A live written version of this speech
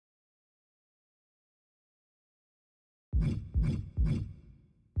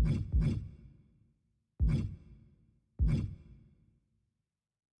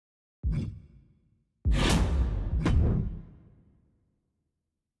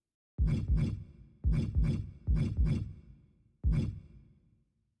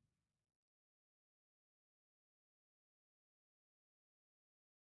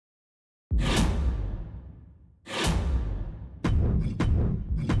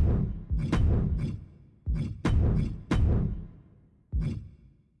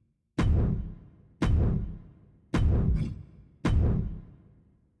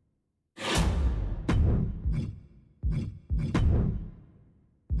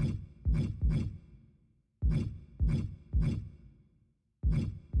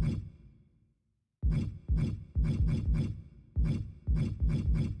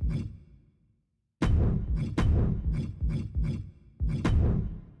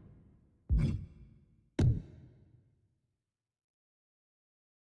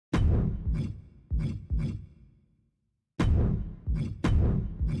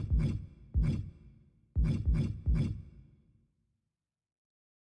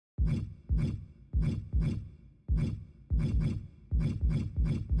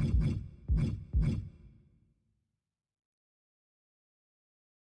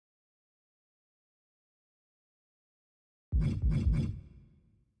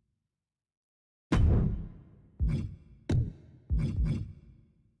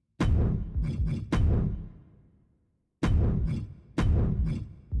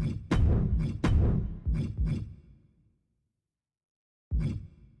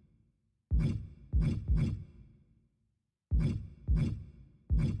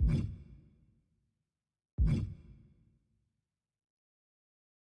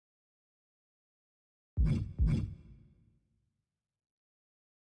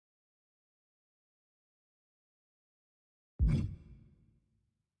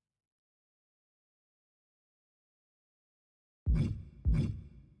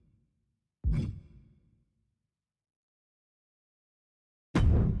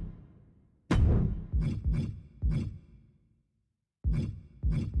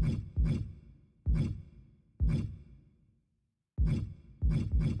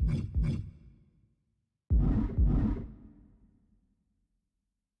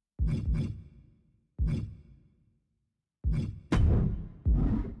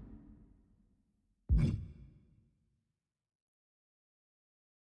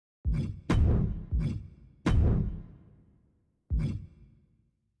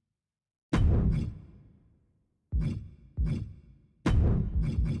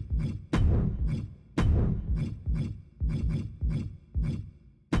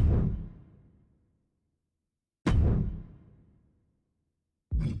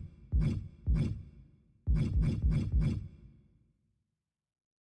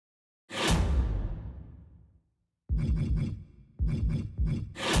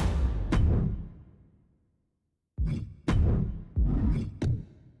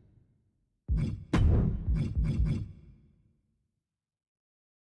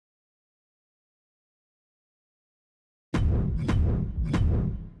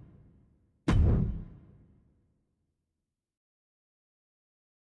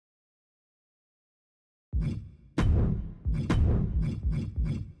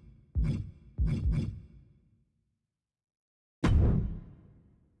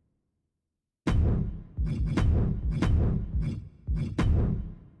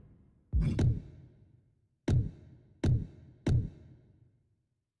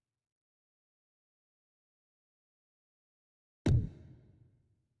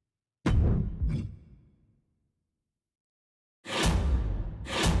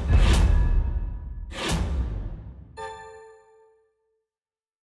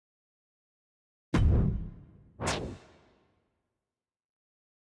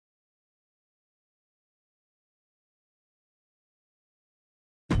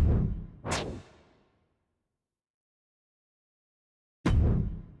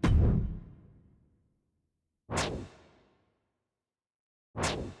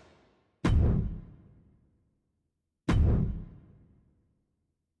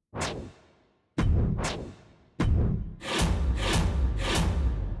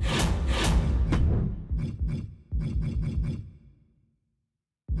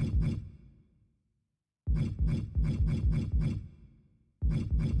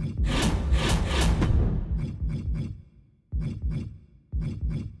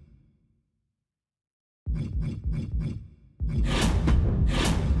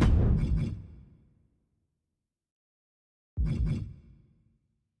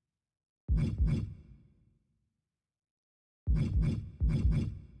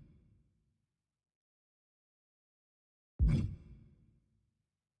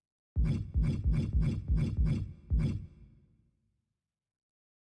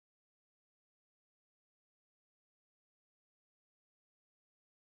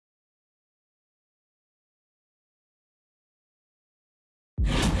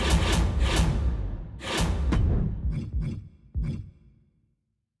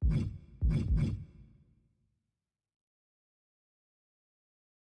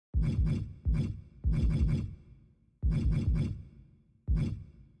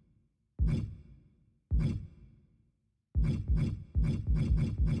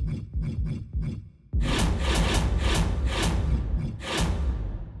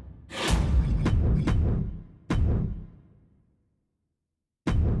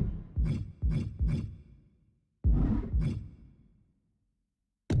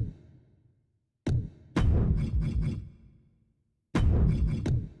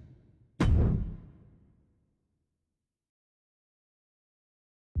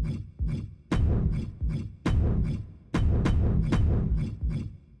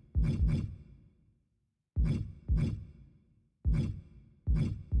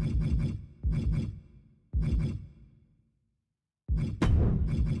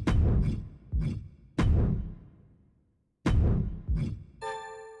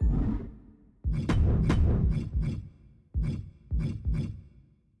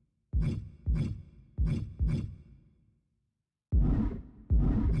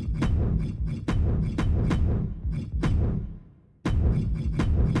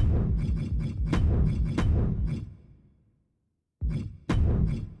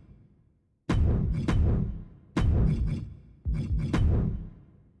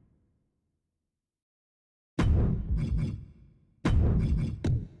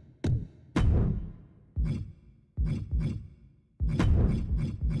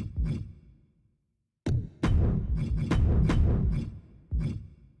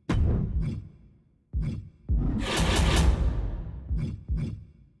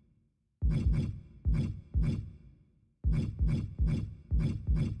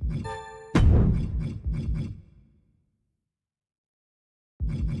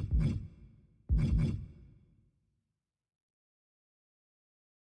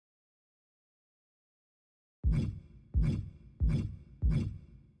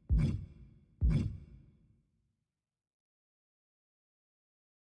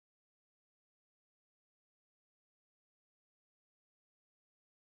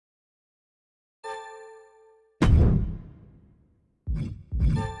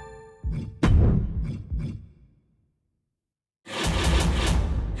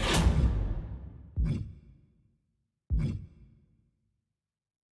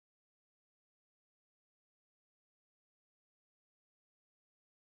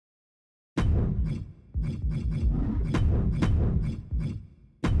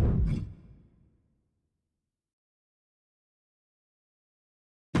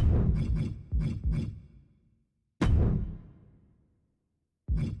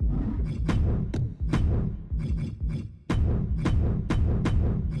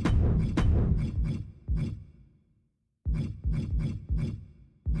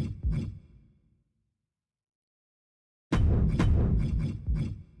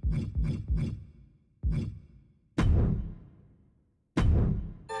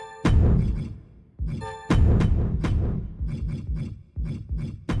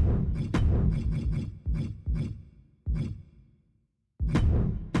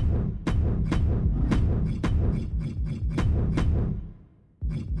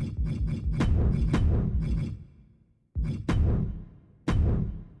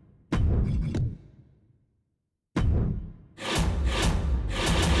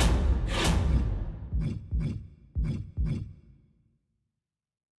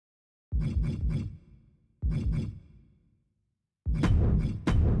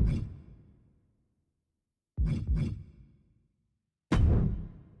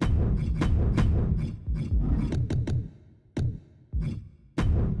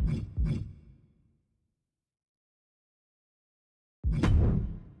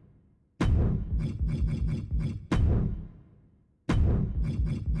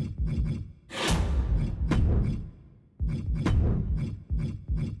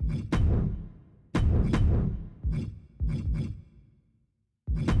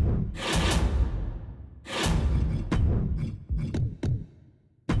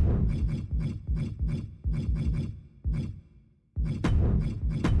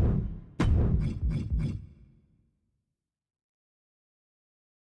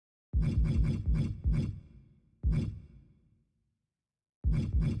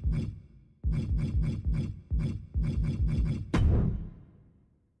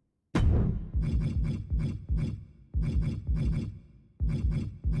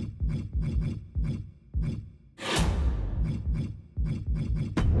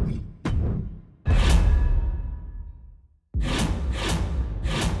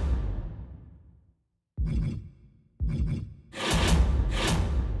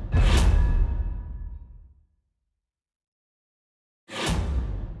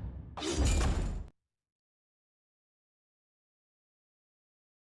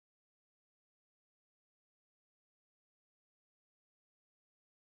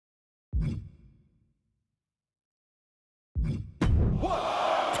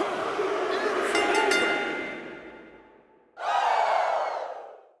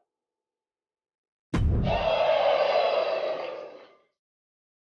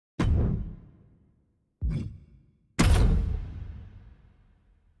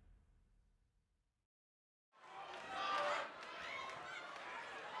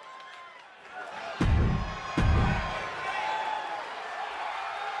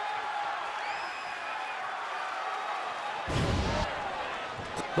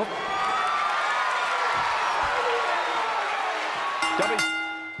Look. Dummy.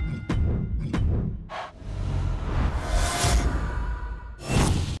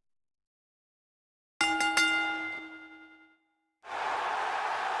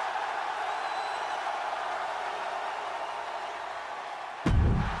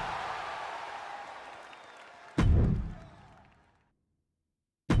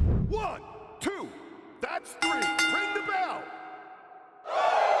 One, two, that's three. Ring the bell.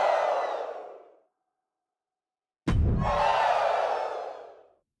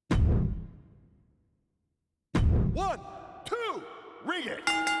 One, two, ring it.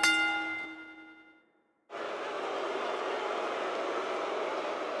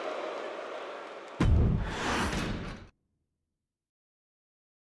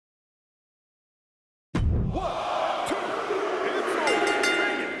 One, two, it's over.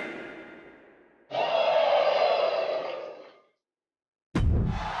 Ring it.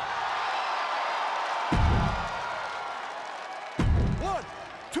 One,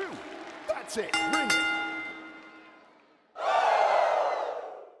 two, that's it. Ring it.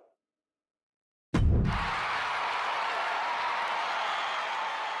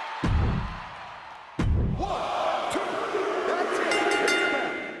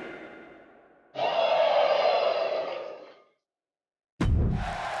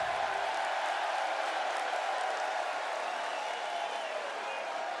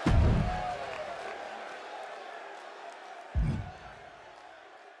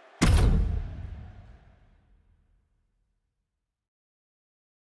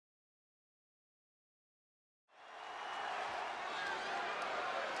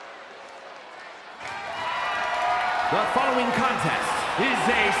 The following contest is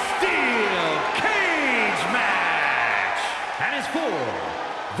a steel cage match and is for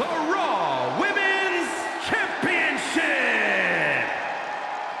the Raw Women's Championship.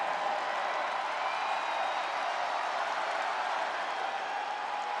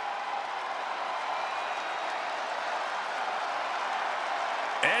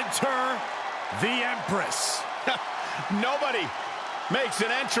 Enter the Empress. Nobody makes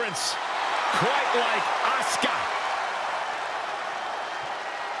an entrance quite like Asuka.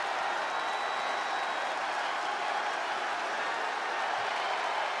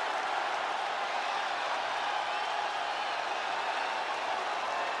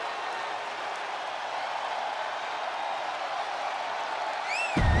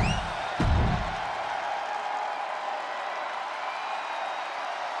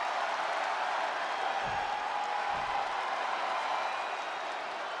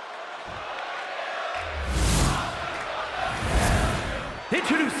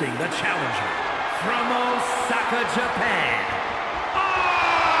 Introducing the challenger from Osaka, Japan,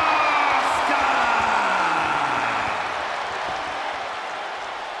 Asuka!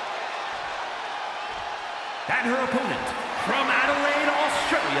 And her opponent from Adelaide,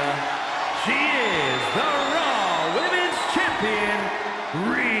 Australia, she is the Raw Women's Champion,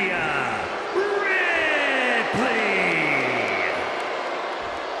 Rhea Ripley!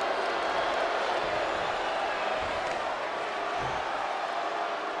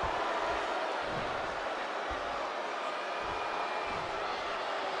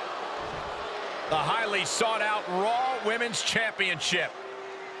 The highly sought-out Raw Women's Championship.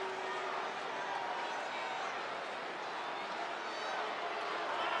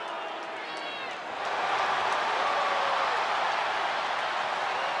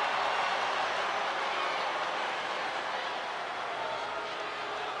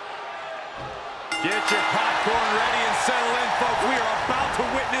 Get your popcorn ready and settle in, folks. We are about to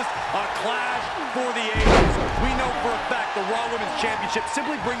witness a clash for the ages. We know for a fact the Raw Women's Championship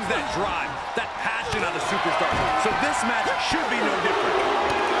simply brings that drive, that passion out of superstars. So this match should be no different.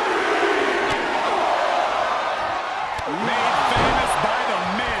 Made famous by The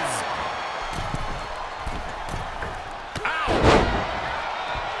Miz. Ow!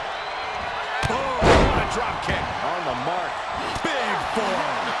 Oh, what a drop kick. On the mark. Big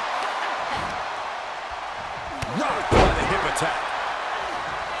form. Rocked by the hip attack.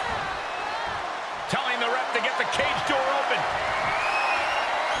 Telling the ref to get the cage door open.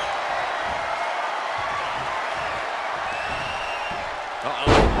 Uh-oh.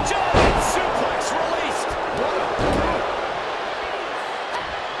 Giant suplex released.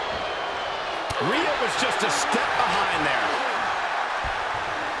 Rhea was just a step behind there.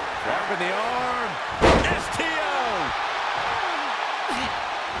 Drop in the arm. STO.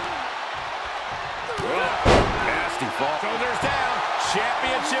 Nasty fall. Shoulders down.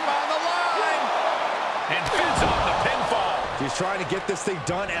 Championship on the line. And fends off the pinfall. He's trying to get this thing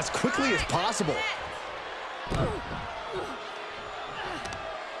done as quickly as possible.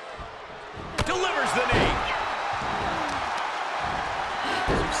 Delivers the knee.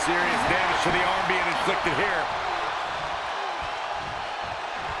 Some serious damage to the arm being inflicted here.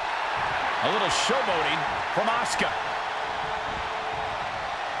 A little showboating from Asuka.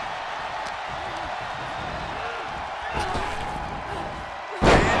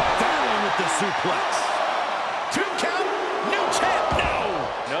 The suplex. 2 count, new champ, no!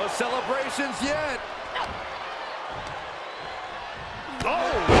 No celebrations yet. Oh!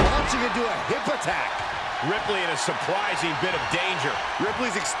 Launching into a hip attack. Ripley in a surprising bit of danger.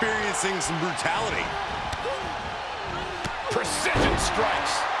 Ripley's experiencing some brutality. Precision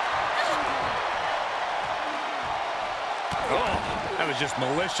strikes. Oh, that was just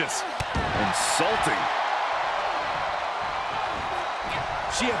malicious. Insulting.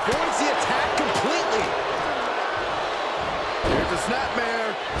 She avoids the attack completely. Here's a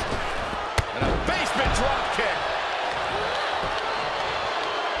snapmare. And a basement drop kick.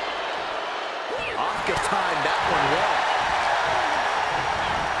 Asuka timed that one well.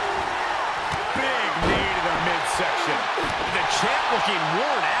 Big knee to the midsection. The champ looking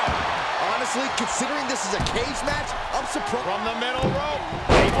worn out. Honestly, considering this is a cage match, I'm surprised. From the middle rope,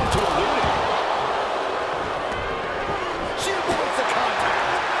 able to elude it. She avoids the contact.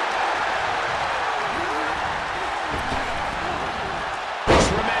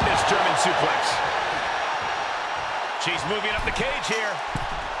 Tremendous German suplex. She's moving up the cage here.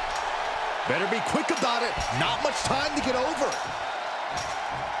 Better be quick about it. Not much time to get over.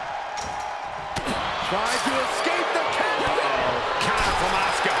 Trying to escape the counter. Counter from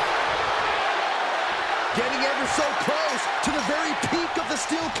Asuka. Getting ever so close to the very peak of the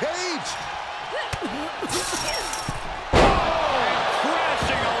steel cage.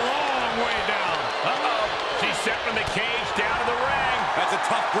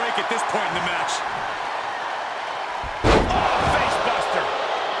 tough break at this point in the match. Oh, face buster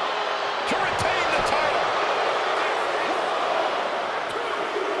to retain the title.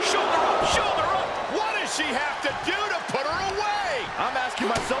 Shoulder up, shoulder up. What does she have to do to put her away? I'm asking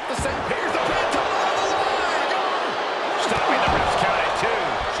myself the same. Here's the pin on the line. Stopping the ref's count at 2.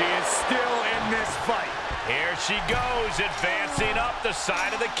 She is still in this fight. Here she goes, advancing up the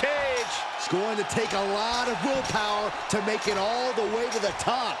side of the cage. It's going to take a lot of willpower to make it all the way to the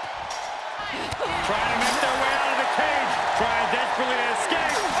top. Trying to make their way out of the cage. Trying desperately to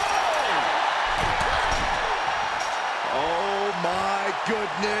escape. Oh my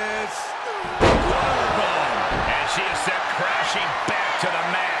goodness. And she is sent crashing back to the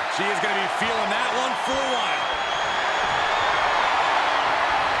mat. She is going to be feeling that one for a while.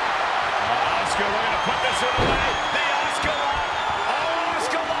 Asuka looking to put this one away. The Asuka lock. Oh,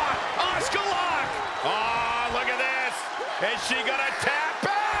 Asuka lock. Asuka lock. Oh, look at this. Is she going to tap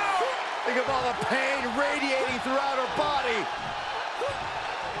out? Think of all the pain radiating throughout her body.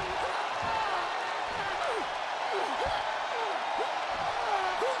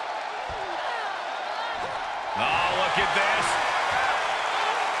 Oh, look at this.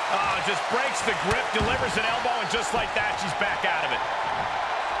 Oh, just breaks the grip, delivers an elbow, and just like that, she's back out of it.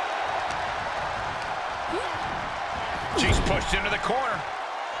 She's pushed into the corner.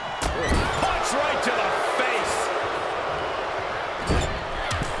 Punch right to the face.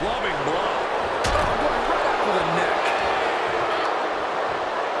 Clubbing blow. Oh, going right after the neck.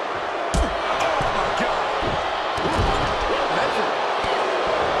 Oh, my God. Well measured.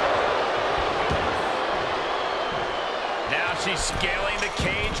 Now she's scaling the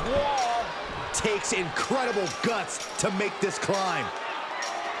cage wall. Takes incredible guts to make this climb.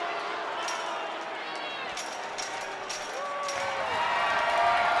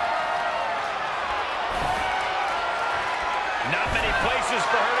 Not many places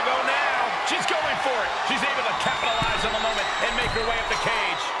for her to go now. She's going for it. She's able to capitalize on the moment and make her way up the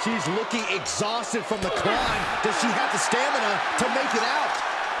cage. She's looking exhausted from the climb. Does she have the stamina to make it out?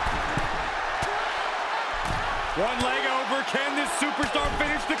 One leg over. Can this superstar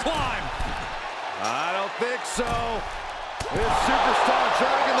finish the climb? I don't think so. This superstar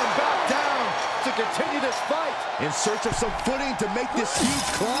dragging them back down to continue this fight. In search of some footing to make this huge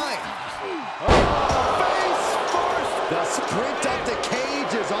climb. Oh, face first. The sprint up the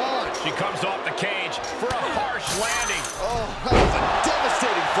cage is on. She comes off the cage for a harsh landing. Oh, that was a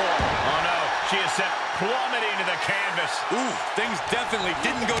devastating fall. Oh, no. She is sent plummeting to the canvas. Ooh, things definitely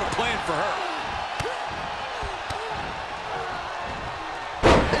didn't go to plan for her.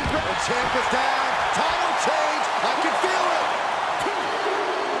 The champ is down. Title change. I can feel it.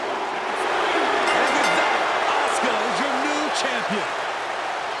 And with that, Asuka is your new champion.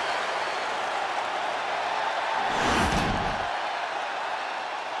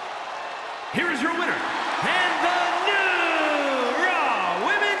 Here is your winner, and the new Raw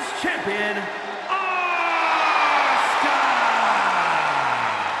Women's Champion, Asuka!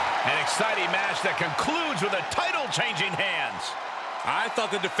 An exciting match that concludes with a title-changing hands. I thought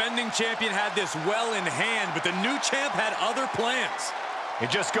the defending champion had this well in hand, but the new champ had other plans.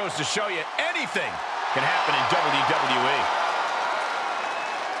 It just goes to show you anything can happen in WWE.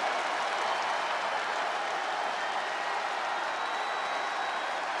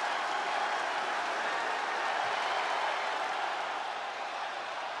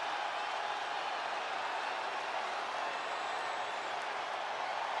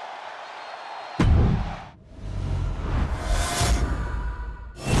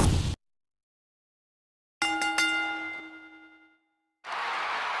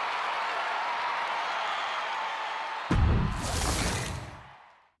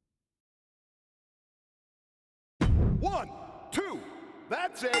 One, two,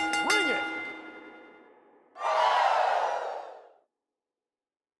 that's it, bring it!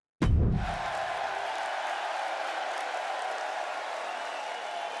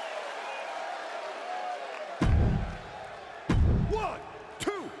 One,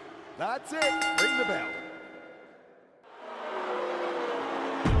 two, that's it, ring the bell.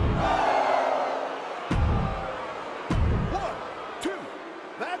 One, two,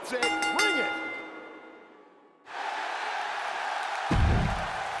 that's it, bring it!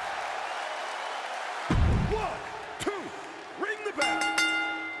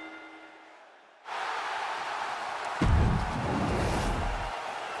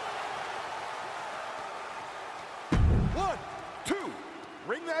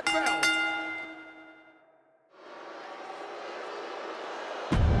 Ring that bell.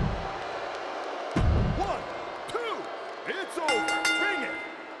 One, two, it's over. Ring it.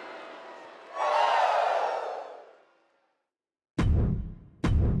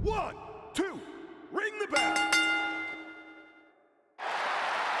 1, 2, ring the bell.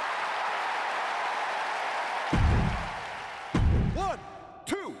 One,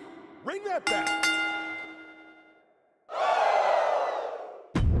 two, ring that bell.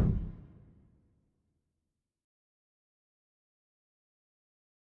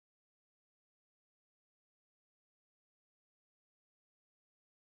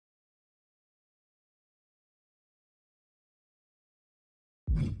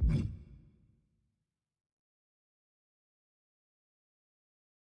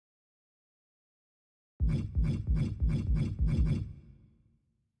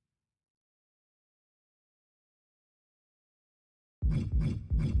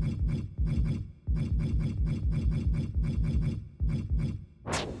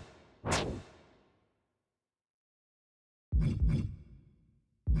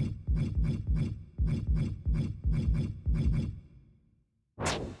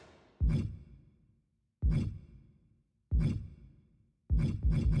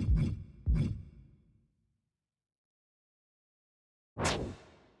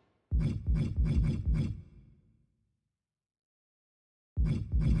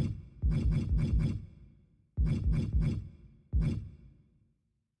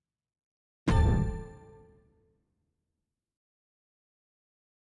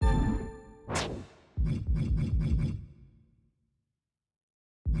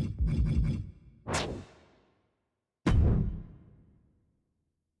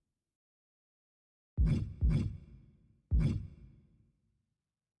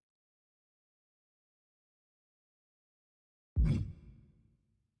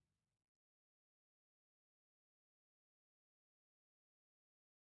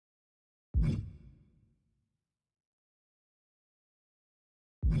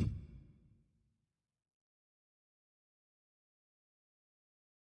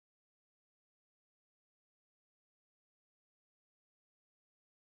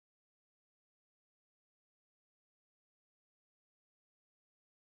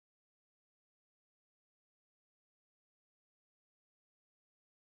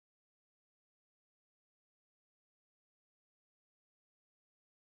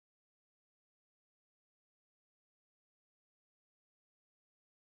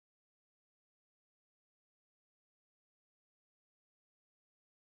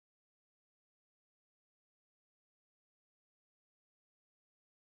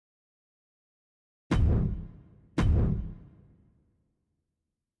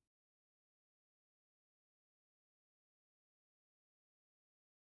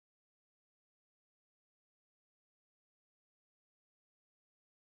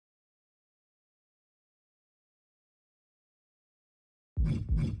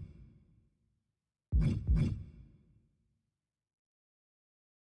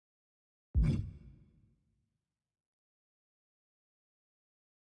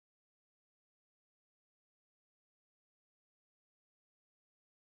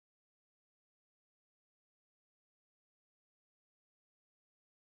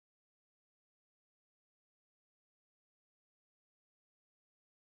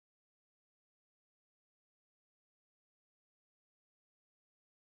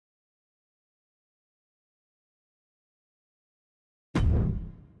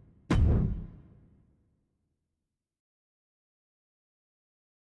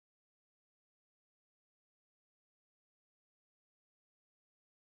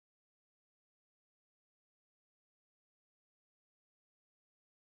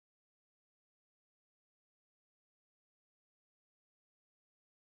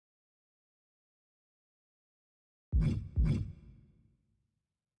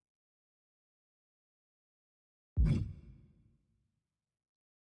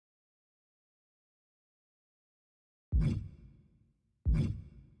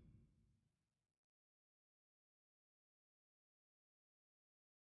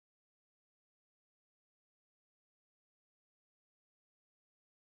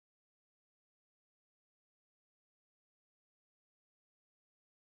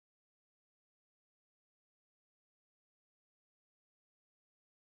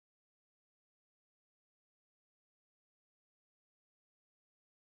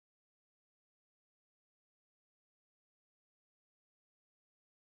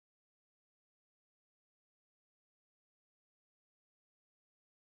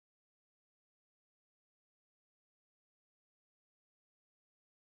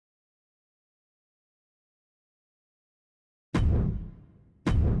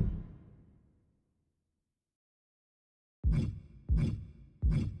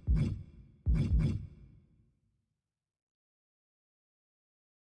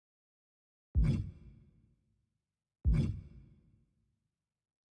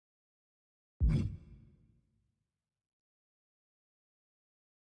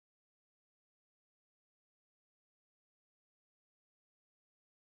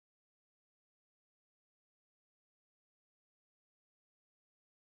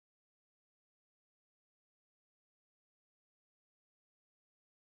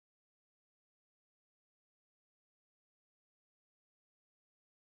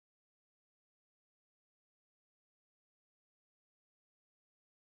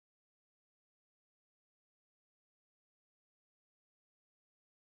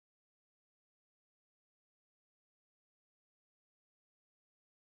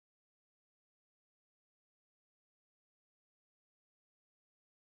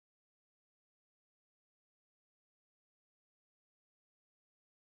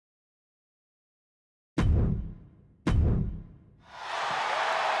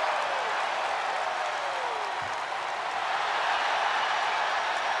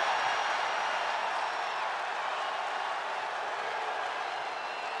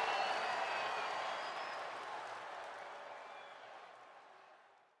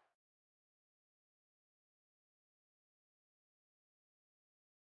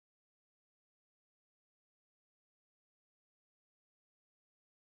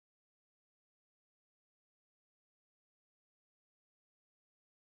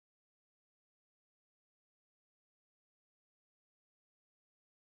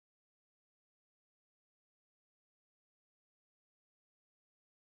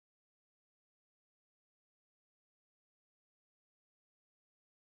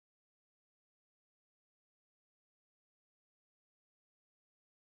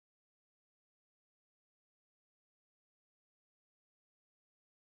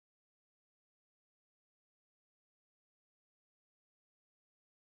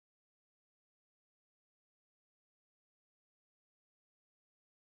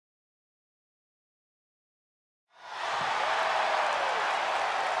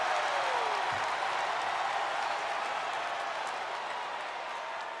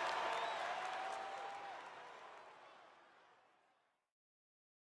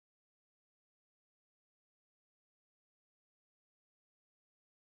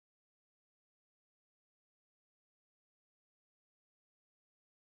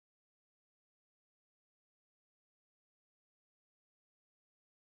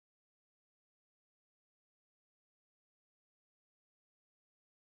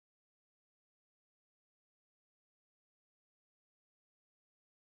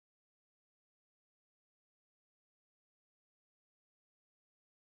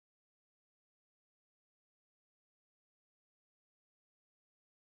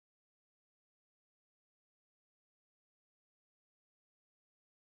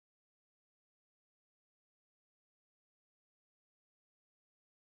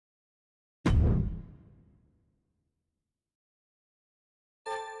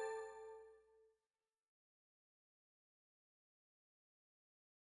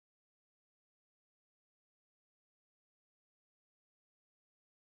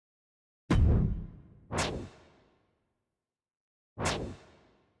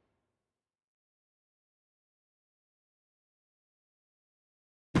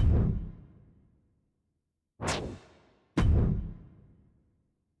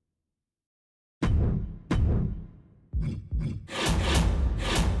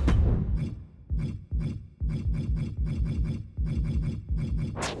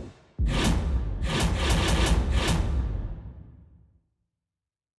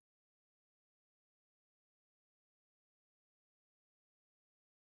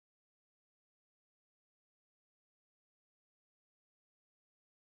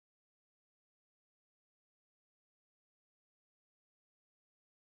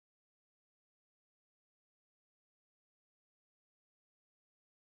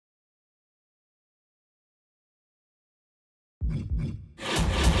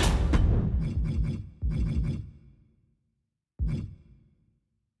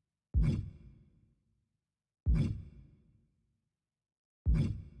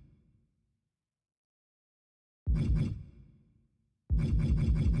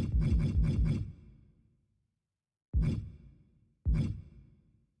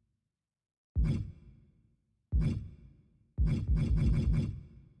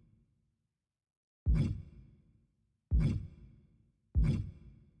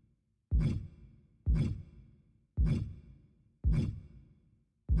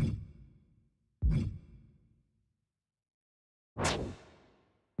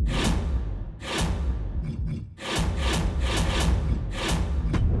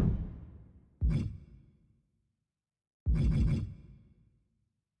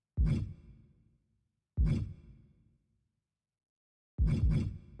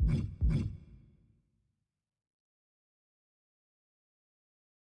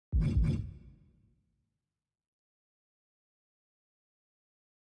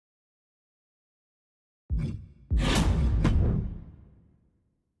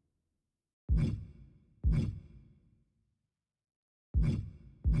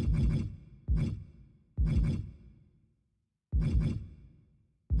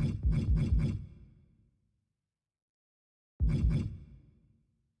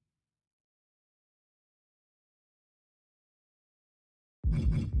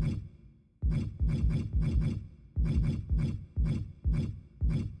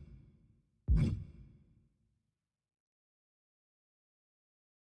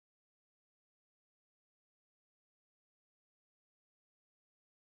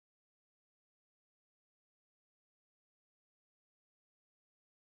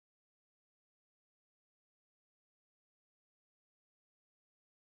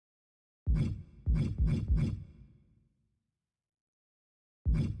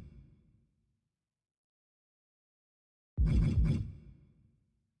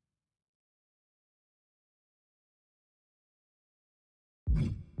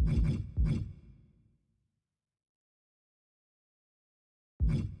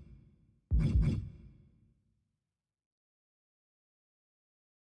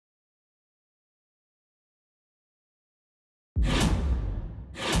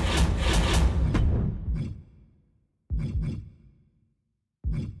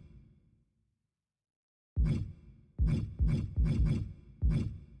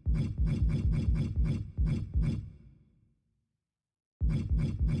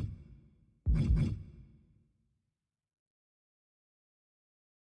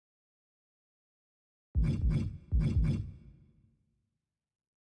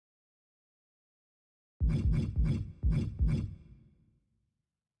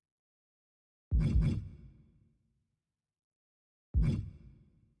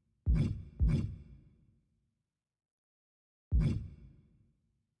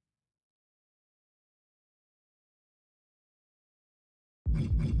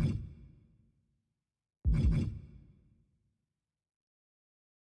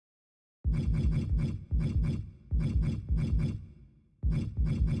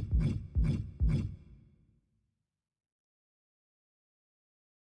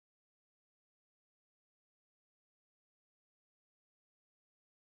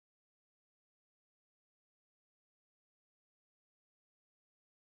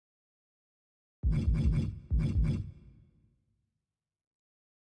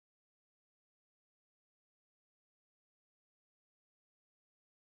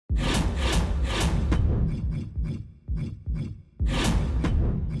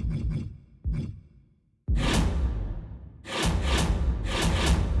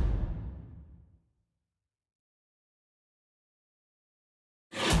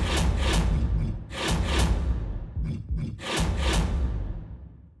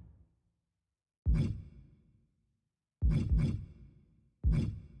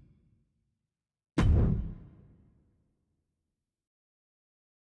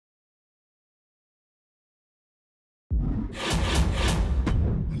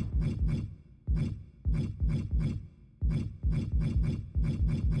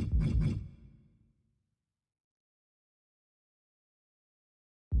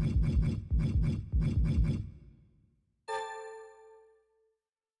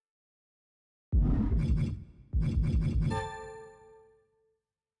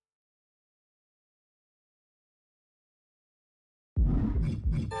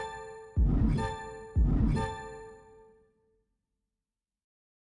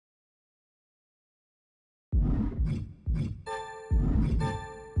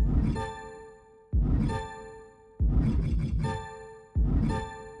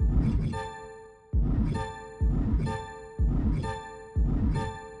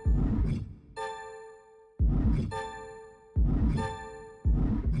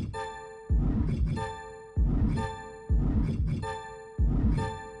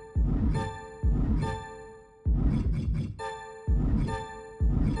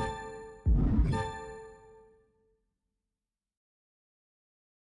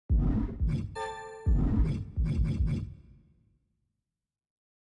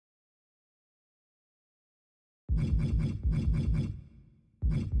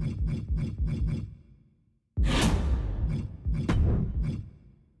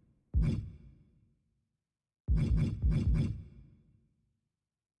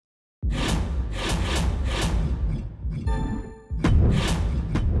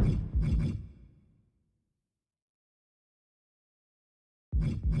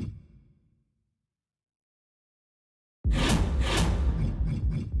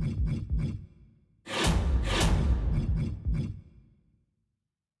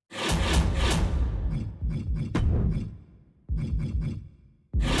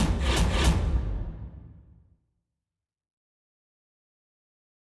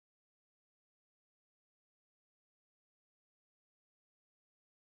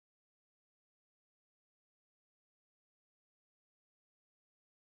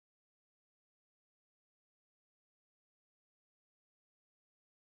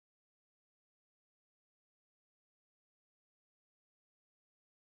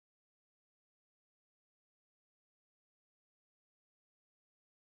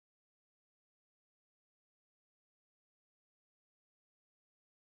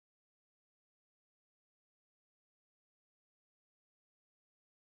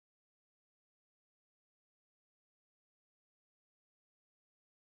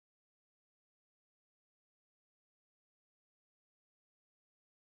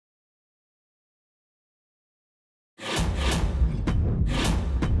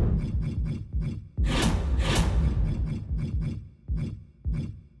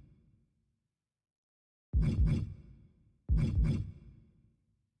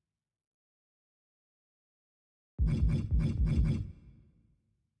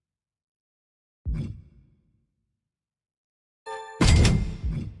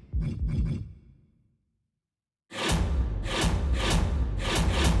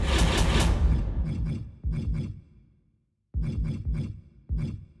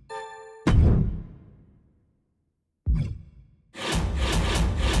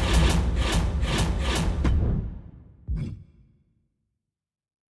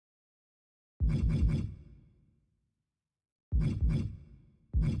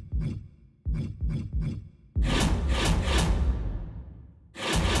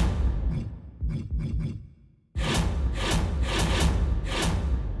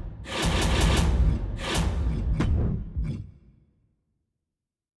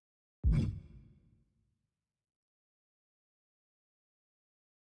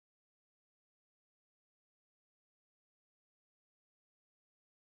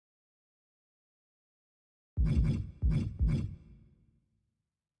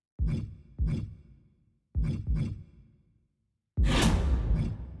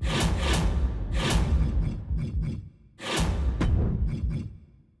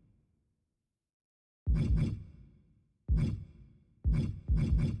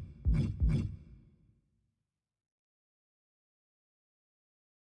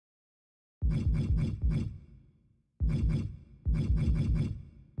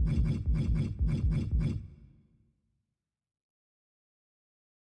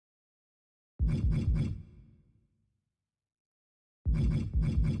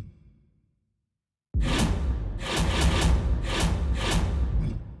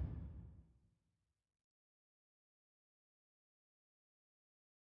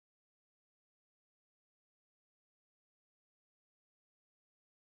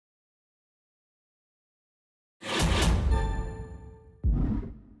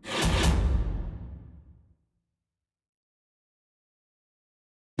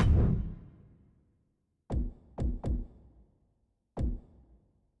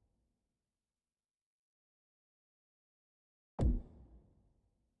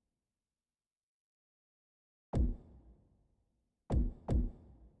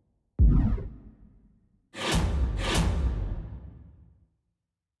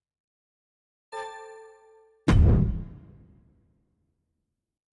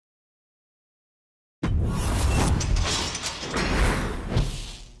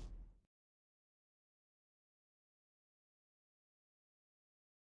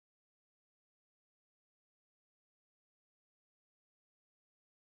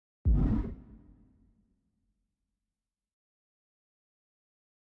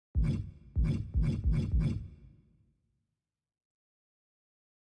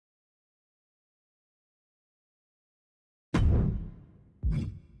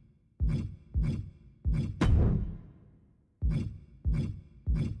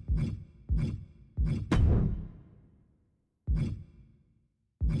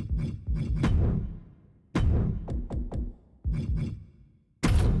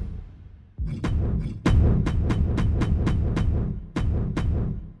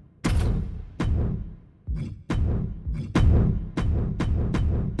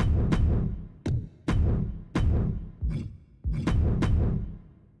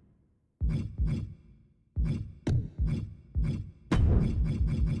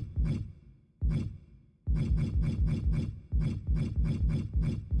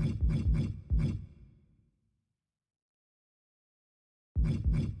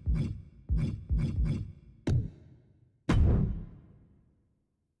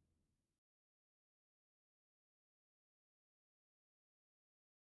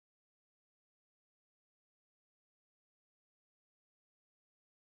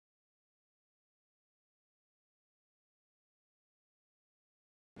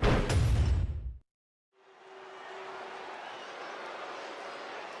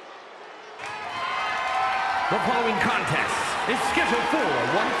 The following contest is scheduled for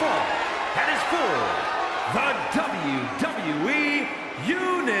one fall and is for the WWE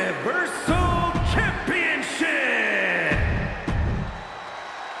Universal Championship.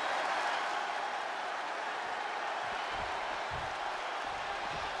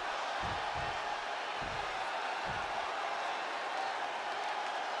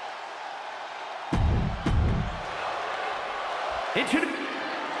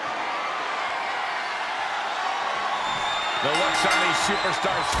 The looks on these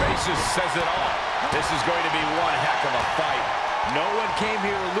superstars' faces says it all. This is going to be one heck of a fight. No one came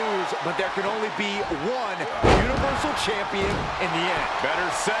here to lose, but there can only be one Universal Champion in the end. Better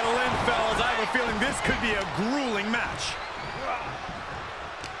settle in, fellas. I have a feeling this could be a grueling match.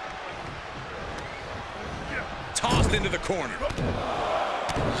 Tossed into the corner.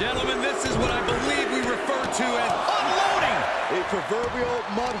 Gentlemen, this is what I believe we refer to as unloading. A proverbial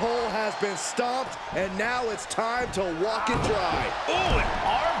mud hole has been stomped, and now it's time to walk it dry. Ooh, an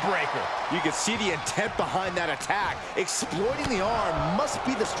arm breaker. You can see the intent behind that attack. Exploiting the arm must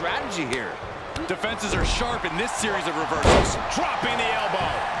be the strategy here. Defenses are sharp in this series of reversals. Dropping the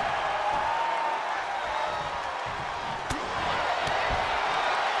elbow.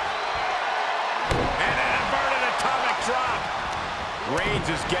 And an inverted atomic drop.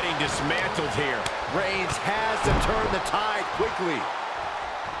 Reigns is getting dismantled here. Reigns has to turn the tide quickly.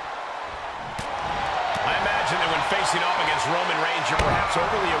 I imagine that when facing off against Roman Reigns, you're perhaps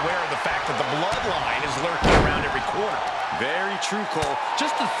overly aware of the fact that the bloodline is lurking around every corner. Very true, Cole.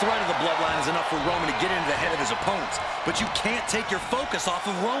 Just the threat of the bloodline is enough for Roman to get into the head of his opponents. But you can't take your focus off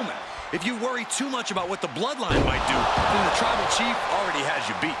of Roman. If you worry too much about what the bloodline might do, then the Tribal Chief already has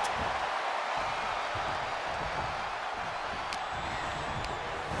you beat.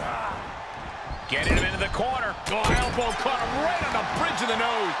 Getting him into the corner. Oh, elbow caught him right on the bridge of the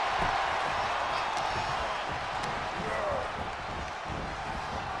nose.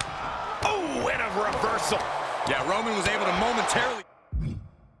 Oh, and a reversal. Yeah, Roman was able to momentarily...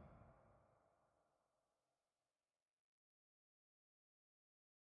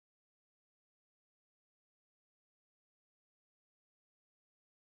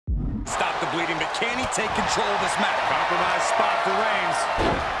 stop the bleeding, but can he take control of this match? Compromised spot for Reigns.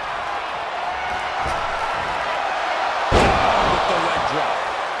 With the leg drop.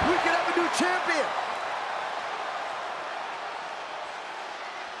 We can have a new champion.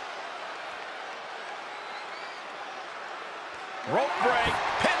 Rope break,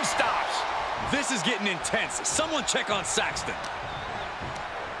 pin stops. This is getting intense. Someone check on Saxton.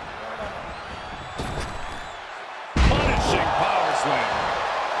 Punishing power slam.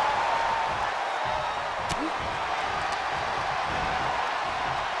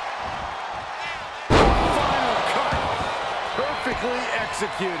 Final cut. Perfectly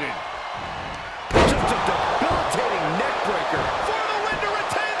executed. Just a debilitating neck breaker. For the win to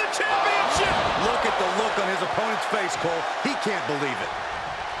retain the championship. Look at the look on his opponent's face, Cole. He can't believe it.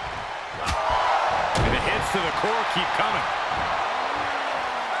 And the hits to the core keep coming.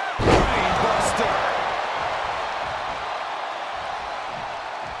 Brain buster.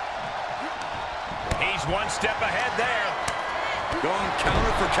 He's one step ahead there. Going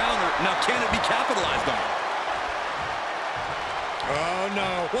counter for counter. Now can it be capitalized on? Oh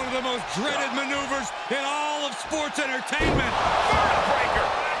no, one of the most dreaded maneuvers in all of sports entertainment. Vertebreaker.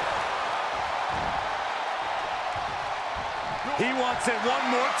 He wants it one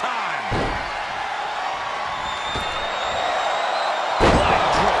more time.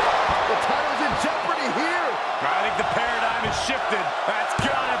 The title's in jeopardy here. I think the paradigm has shifted. That's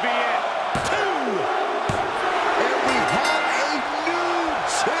gotta be it. 2. And we have a new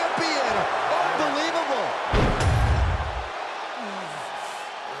champion. Unbelievable.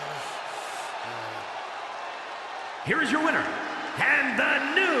 Here is your winner, and the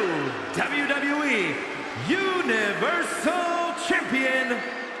new WWE Universal Champion,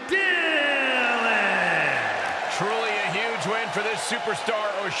 Dylan. Truly a huge win for this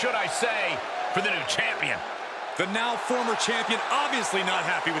superstar, or should I say, for the new champion. The now former champion obviously not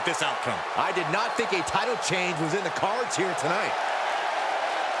happy with this outcome. I did not think a title change was in the cards here tonight.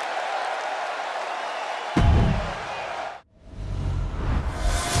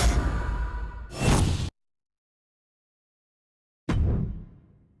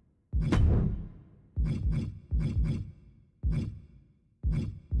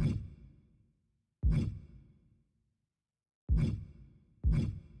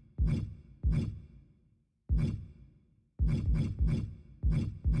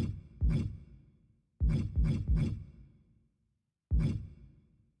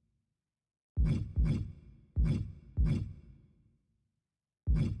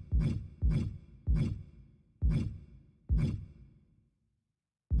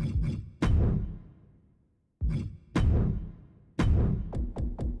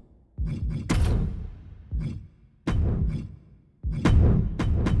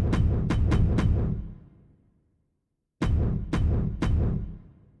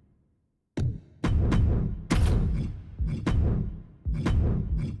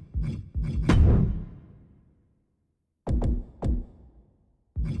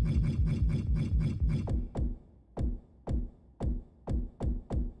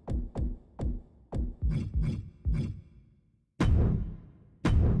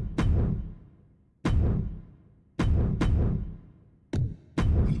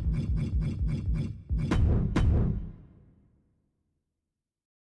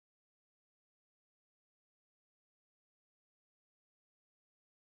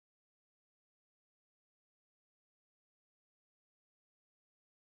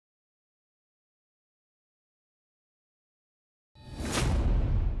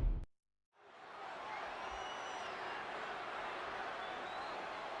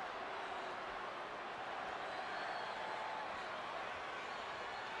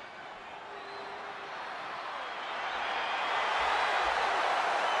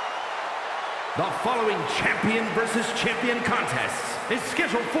 The following champion versus champion contest is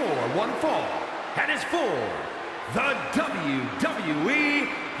scheduled for one fall and is for the WWE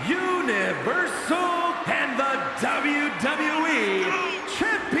Universal and the WWE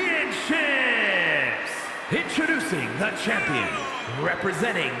Championships. Introducing the champion,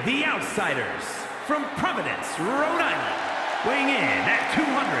 representing the Outsiders from Providence, Rhode Island, weighing in at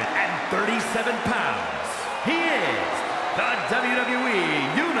 237 pounds. He is the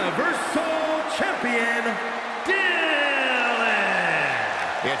WWE Universal Champion, Dylan.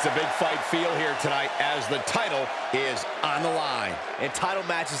 It's a big fight feel here tonight as the title is on the line. And title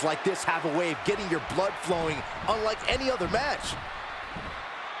matches like this have a way of getting your blood flowing unlike any other match.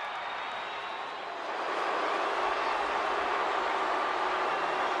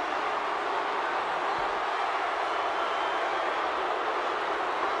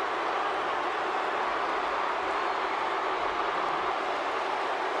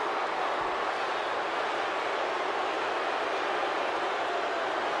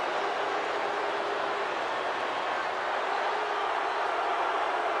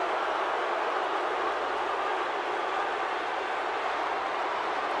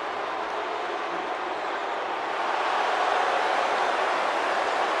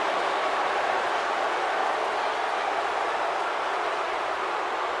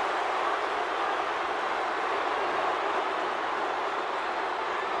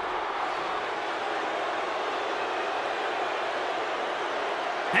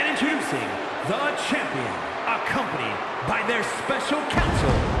 And introducing the champion, accompanied by their special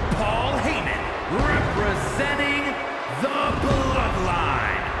counsel, Paul Heyman, representing the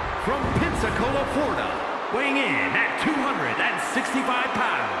Bloodline from Pensacola, Florida, weighing in at 265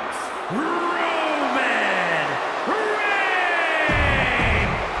 pounds, Roman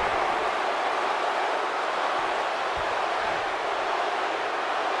Reigns!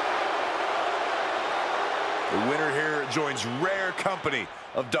 The winner here joins rare company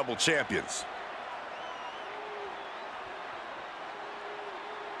of double champions.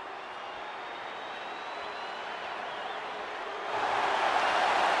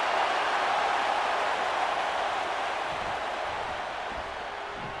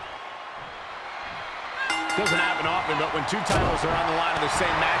 Doesn't happen often, but when two titles are on the line in the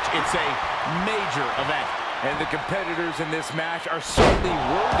same match, it's a major event. And the competitors in this match are certainly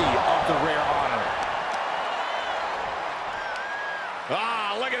worthy of the rare honor.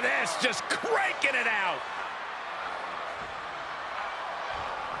 Ah, look at this, just cranking it out.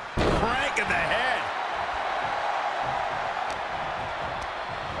 Cranking the head.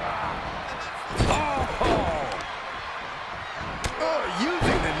 Oh,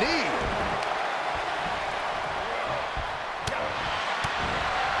 using the knee.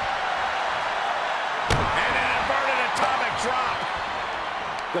 And an inverted atomic drop.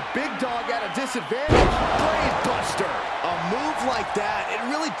 The big dog at a disadvantage. Brain buster. A move like that, it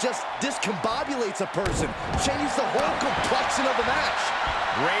really just discombobulates a person. Changes the whole complexion of the match.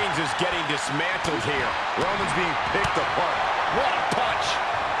 Reigns is getting dismantled here. Roman's being picked apart. What a punch.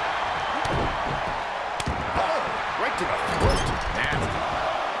 Oh, right to the throat. Nasty.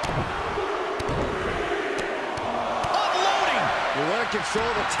 Unloading. You want to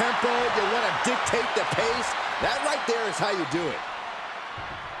control the tempo, you want to dictate the pace. That right there is how you do it.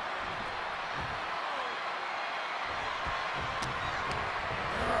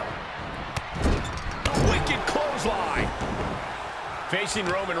 Clothesline. Facing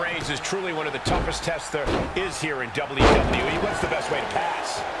Roman Reigns is truly one of the toughest tests there is here in WWE. What's the best way to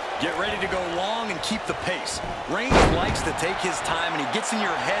pass? Get ready to go long and keep the pace. Reigns likes to take his time, and he gets in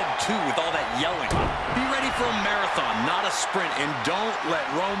your head, too, with all that yelling. Be ready for a marathon, not a sprint, and don't let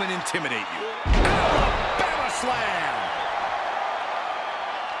Roman intimidate you. Alabama slam.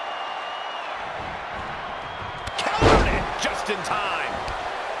 Countered it just in time.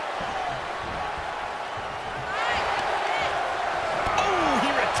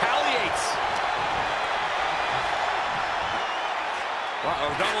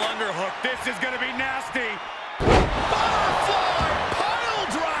 Uh-oh, double underhook. This is going to be nasty. Butterfly pile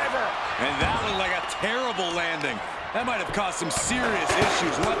driver. And that looked like a terrible landing. That might have caused some serious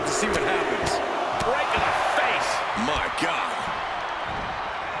issues. We'll have to see what happens. Right to the face. My God.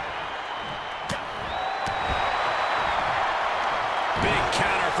 Big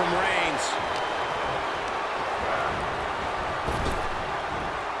counter from Reigns.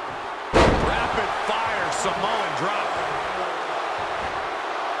 Rapid fire Samoan drop.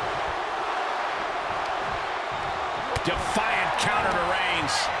 Defiant counter to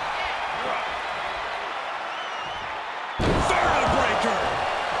Reigns. Barrel breaker.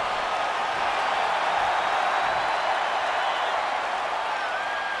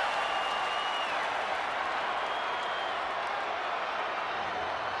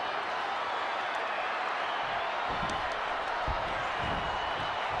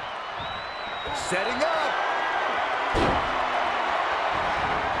 setting up.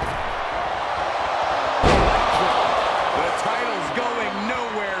 The title's going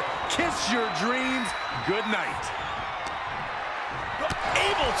nowhere. Kiss your dreams. Good night.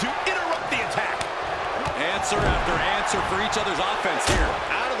 Able to interrupt the attack. Answer after answer for each other's offense here.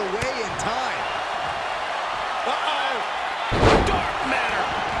 Out of the way in time. Uh-oh. Dark matter.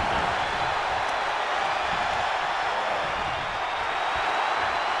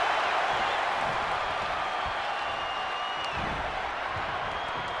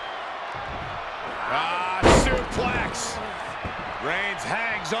 Suplex. Reigns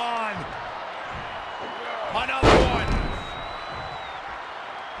hangs on. Another one.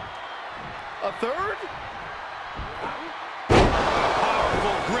 A third?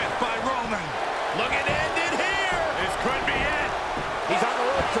 Powerful grip by Roman. Looking to end it here. This could be it. He's on the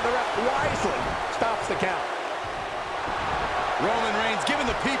ropes and the ref wisely stops the count. Roman Reigns giving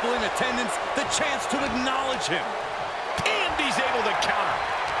the people in attendance the chance to acknowledge him. And he's able to counter.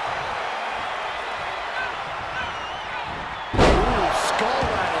 Skull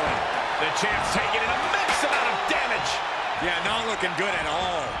rattling. The champ's taking an immense amount of damage. Yeah, not looking good at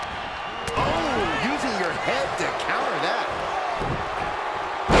all. Oh, using your head to counter that.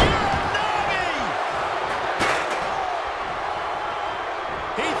 Uranagi!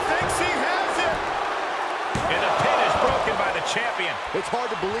 He thinks he has it. And the pin is broken by the champion. It's hard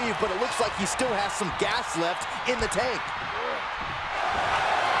to believe, but it looks like he still has some gas left in the tank.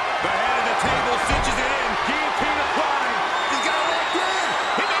 The head of the table cinches it in. Guillotine applied. He's got it locked in.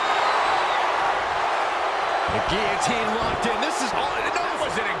 The guillotine locked in. This is all. That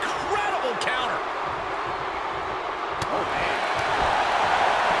was an incredible counter. Oh, man.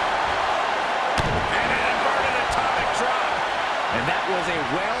 And an inverted atomic drop. And that was a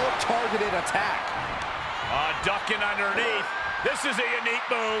well-targeted attack. Ducking underneath. This is a unique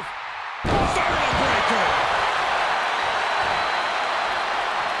move. Sternum breaker.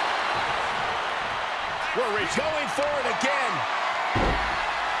 We're going for it again.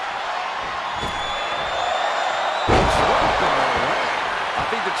 I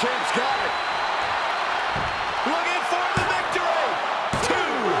think the champ's got it. Looking for the victory. 2.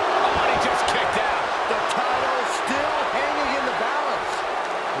 Oh, he just kicked out. The title still hanging in the balance.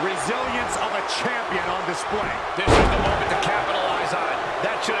 Resilience of a champion on display. This is the moment to capitalize on.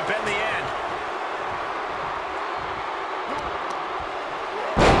 That should have been the end.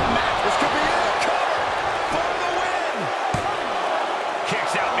 This could be it. Cover for the win.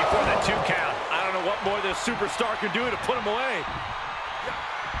 Kicks out before the 2 count. I don't know what more this superstar can do to put him away.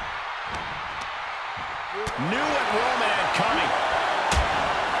 Knew what Roman had coming.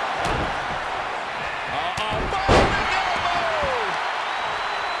 Rolling elbow.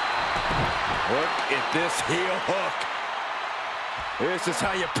 Look at this heel hook. This is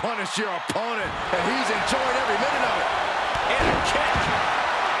how you punish your opponent, and he's enjoying every minute of it. And a kick.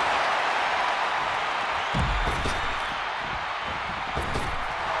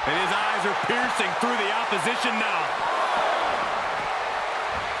 And his eyes are piercing through the opposition now.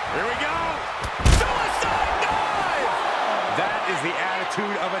 Here we go. Suicide dive. That is the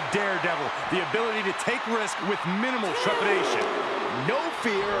attitude of a daredevil. The ability to take risk with minimal trepidation. No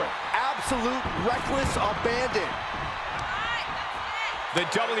fear, absolute reckless abandon. The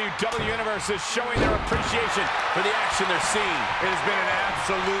WWE Universe is showing their appreciation for the action they're seeing. It has been an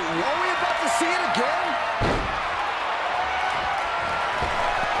absolute... Are we about to see it again?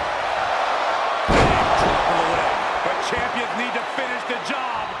 But champions need to finish the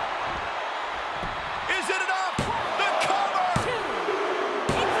job. Is it enough? The cover!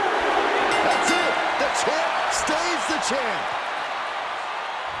 That's it. The champ stays the champ.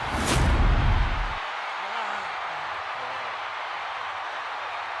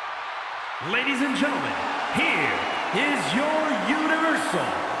 Ladies and gentlemen, here is your Universal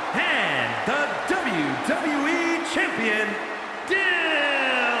and the WWE Champion,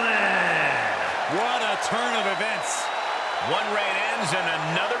 Dylan. What a turn of events. One reign ends and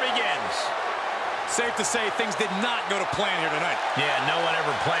another begins. Safe to say things did not go to plan here tonight. Yeah, no one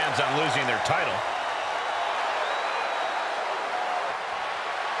ever plans on losing their title.